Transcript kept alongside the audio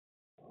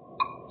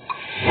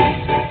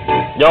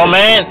Yo,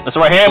 man, this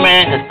right here,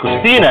 man, is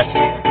Christina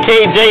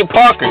KJ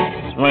Parker.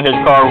 This one is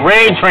called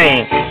Raid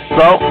Train.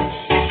 So,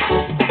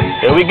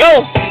 here we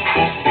go.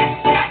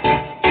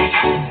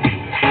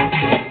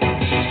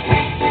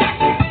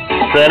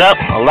 Set up.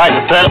 I like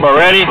the setup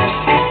already.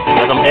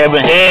 Got some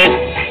ebon head.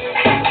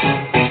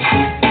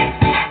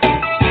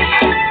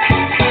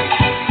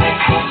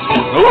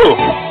 Ooh,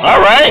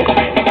 all right.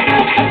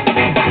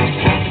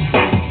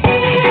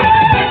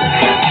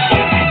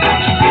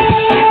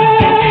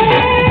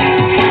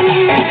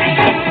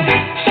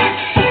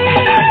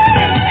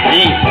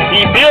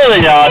 She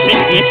feeling y'all. She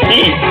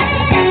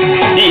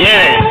in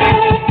it.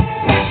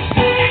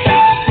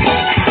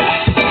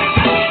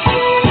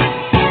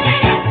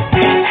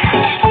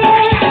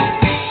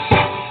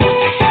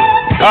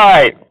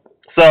 Alright,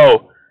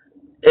 so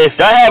if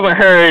y'all haven't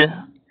heard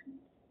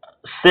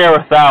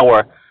Sarah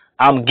Thawer,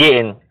 I'm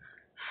getting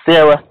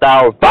Sarah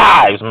Thawer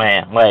vibes,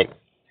 man. Like,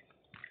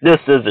 this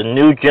is a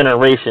new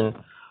generation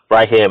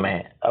right here,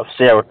 man, of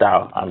Sarah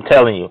Thawer. I'm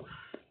telling you.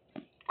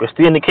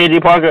 Christina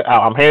KJ Parker,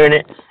 I'm hearing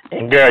it.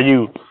 And girl,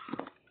 you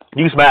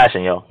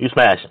smashing, yo. You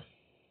smashing.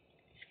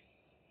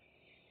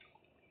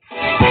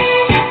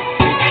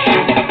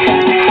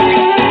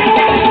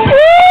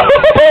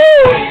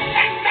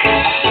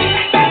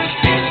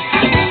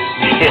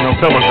 Hitting them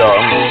cymbals, though.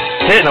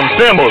 I'm hitting them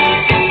cymbals.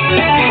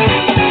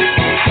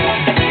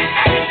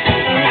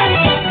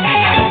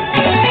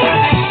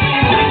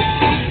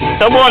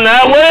 Come on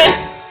now, with it.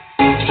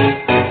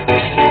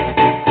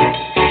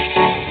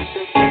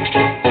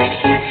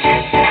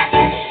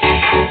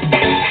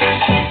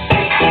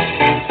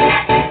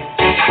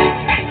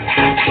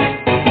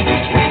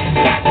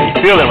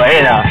 You feel it right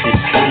here now.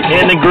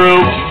 She's in the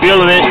groove,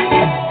 feeling it.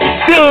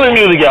 Feeling the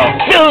music, yo.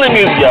 Feeling the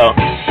music, yo.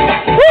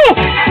 Woo!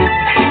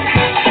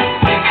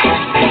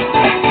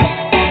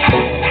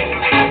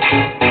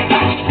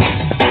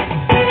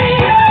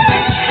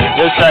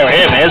 This track right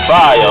here, man, it's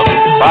fire, yo.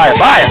 Fire,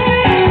 fire.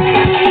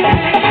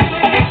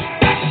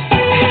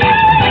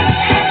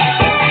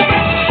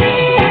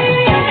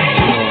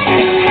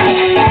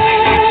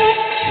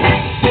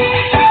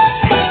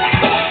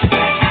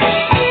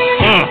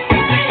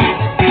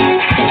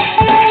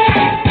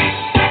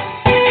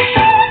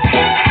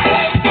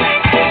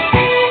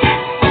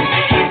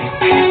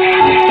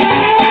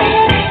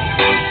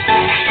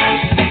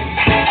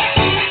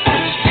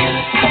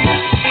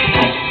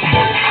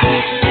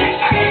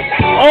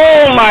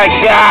 Oh my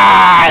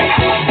God!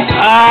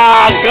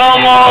 Ah,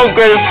 come on,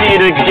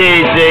 Christina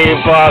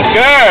KJ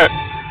Parker!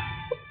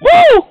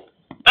 Woo!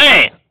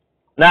 Man!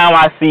 Now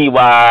I see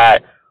why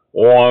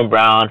Warren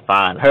Brown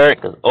find her,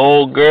 cause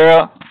old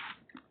girl,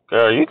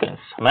 you can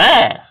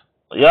smash.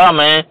 Y'all,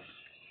 man,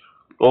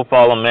 go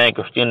follow, man,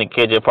 Christina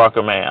KJ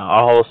Parker, man, on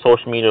all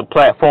social media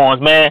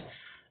platforms, man.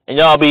 And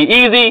y'all be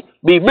easy,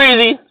 be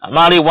breezy. I'm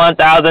out here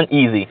 1,000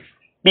 easy.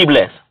 Be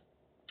blessed.